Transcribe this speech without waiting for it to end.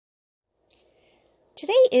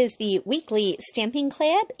Today is the weekly stamping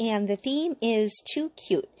collab, and the theme is Too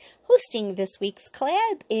Cute. Hosting this week's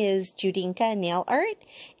collab is Judinka Nail Art,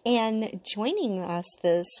 and joining us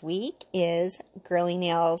this week is Girly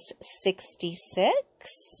Nails 66,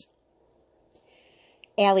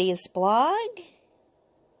 Allie's blog,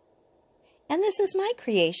 and this is my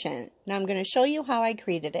creation. Now I'm going to show you how I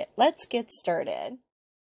created it. Let's get started.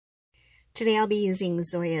 Today I'll be using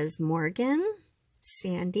Zoya's Morgan,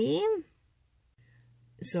 Sandy,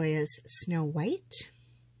 Zoya's Snow White,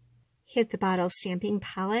 Hit the Bottle Stamping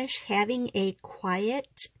Polish, having a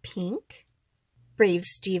quiet pink,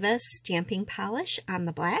 Brave's Diva Stamping Polish on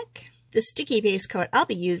the black. The sticky base coat I'll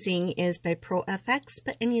be using is by Pro FX,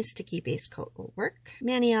 but any sticky base coat will work.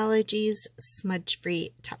 Maniology's Smudge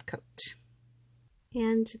Free Top Coat.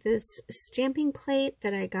 And this stamping plate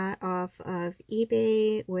that I got off of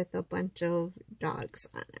eBay with a bunch of dogs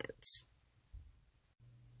on it.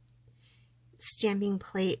 Stamping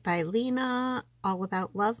plate by Lena, All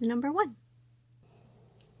About Love #1. I'm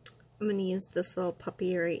going to use this little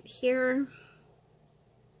puppy right here.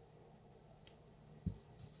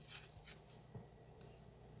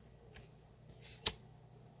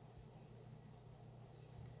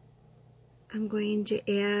 I'm going to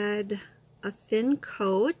add a thin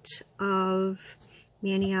coat of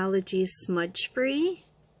Maniology Smudge Free.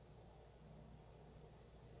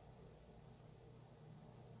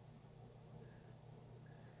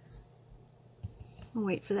 I'll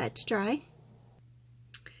wait for that to dry.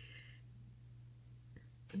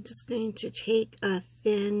 I'm just going to take a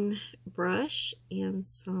thin brush and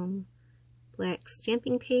some black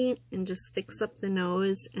stamping paint and just fix up the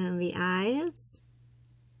nose and the eyes.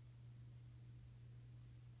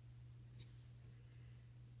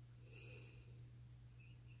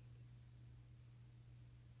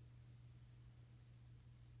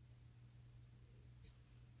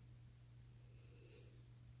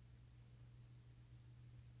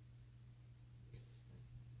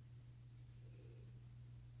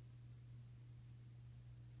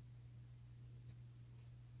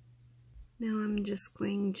 Now I'm just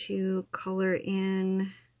going to color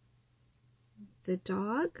in the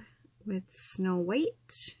dog with Snow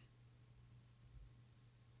White.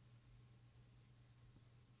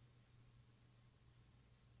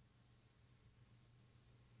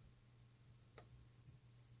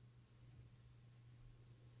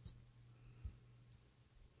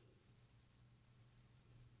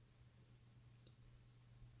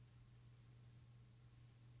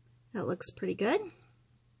 That looks pretty good.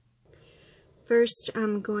 First,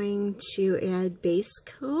 I'm going to add base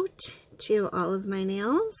coat to all of my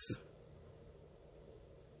nails.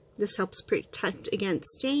 This helps protect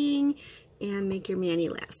against staining and make your mani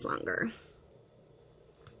last longer.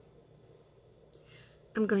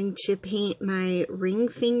 I'm going to paint my ring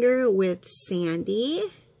finger with Sandy.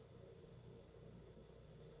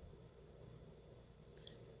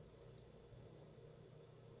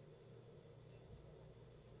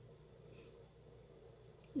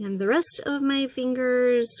 And the rest of my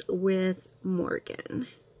fingers with Morgan.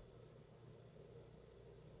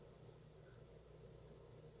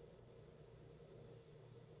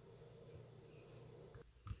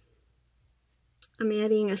 I'm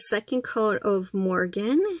adding a second coat of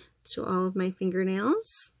Morgan to all of my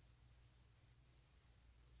fingernails.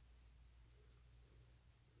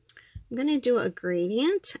 I'm going to do a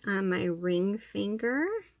gradient on my ring finger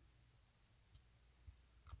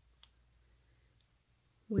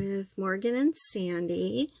with Morgan and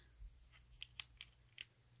Sandy.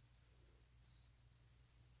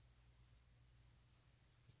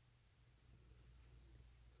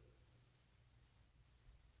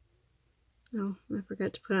 Oh, I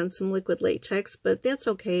forgot to put on some liquid latex, but that's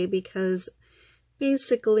okay because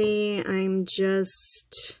basically I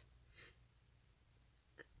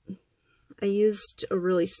used a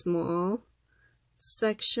really small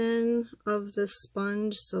section of the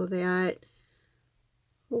sponge so that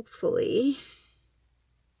hopefully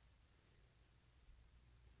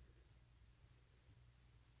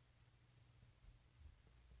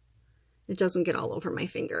it doesn't get all over my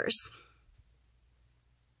fingers.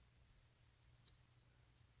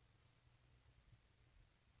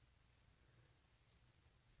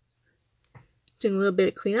 Doing a little bit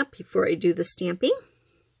of cleanup before I do the stamping.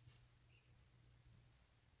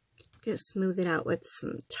 I'm going to smooth it out with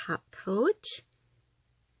some top coat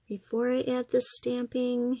before I add the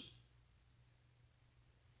stamping.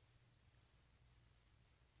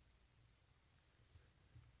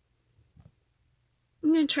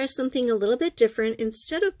 I'm going to try something a little bit different.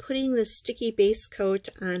 Instead of putting the sticky base coat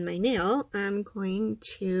on my nail, I'm going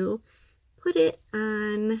to put it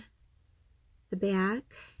on the back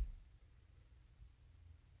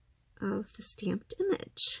of the stamped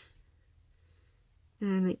image.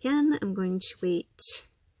 And again, I'm going to wait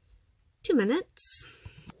 2 minutes.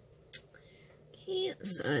 Okay,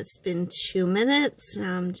 so it's been 2 minutes.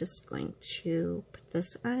 Now I'm just going to put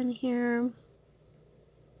this on here.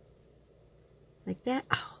 Like that.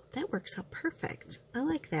 Oh, that works out perfect. I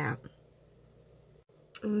like that.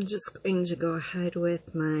 I'm just going to go ahead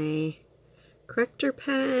with my corrector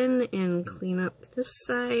pen and clean up this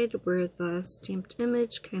side where the stamped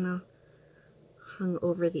image kind of hung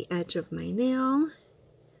over the edge of my nail.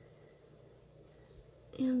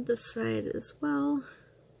 And this side as well.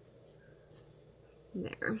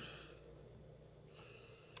 There.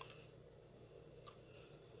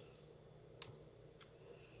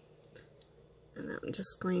 And I'm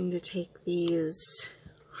just going to take these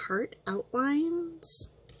heart outlines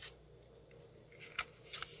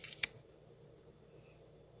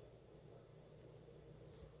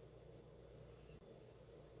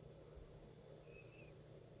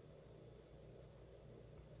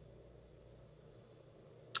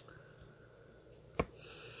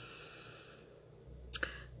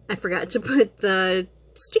I forgot to put the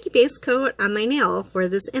sticky base coat on my nail for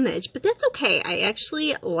this image, but that's okay. I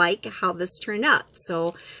actually like how this turned out,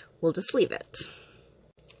 so we'll just leave it.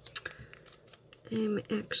 I'm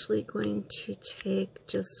actually going to take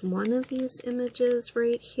just one of these images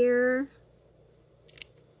right here.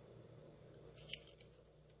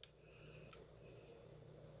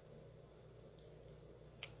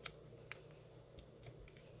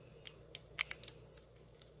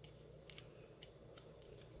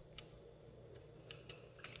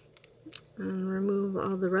 And remove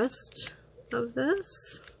all the rest of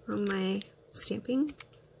this from my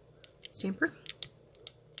stamper.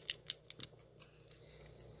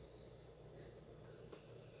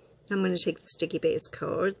 I'm going to take the sticky base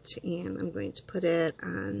coat and I'm going to put it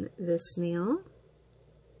on this nail,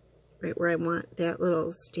 right where I want that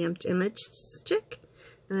little stamped image to stick,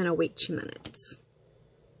 and then I'll wait 2 minutes.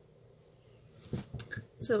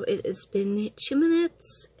 So it has been 2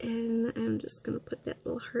 minutes, and I'm just going to put that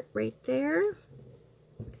little heart right there.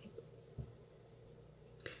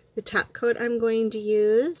 The top coat I'm going to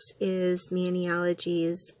use is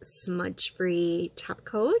Maniology's Smudge Free Top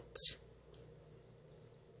Coat.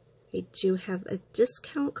 I do have a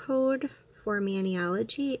discount code for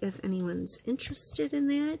Maniology if anyone's interested in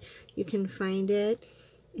that. You can find it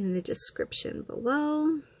in the description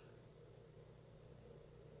below.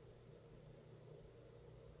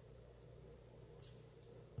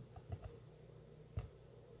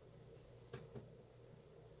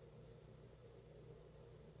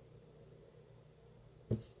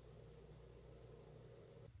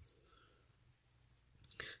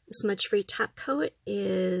 The Smudge Free Top Coat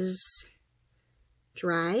is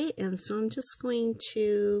dry, and so I'm just going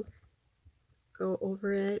to go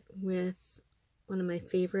over it with one of my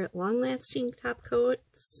favorite long-lasting top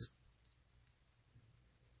coats.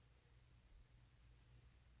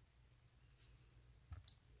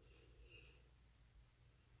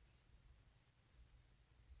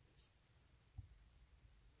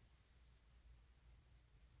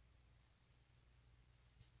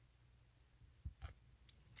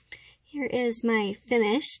 Here is my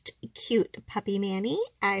finished cute puppy Manny.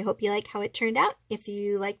 I hope you like how it turned out. If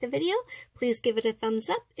you like the video, please give it a thumbs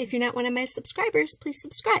up. If you're not one of my subscribers, please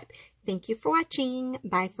subscribe. Thank you for watching.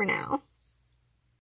 Bye for now.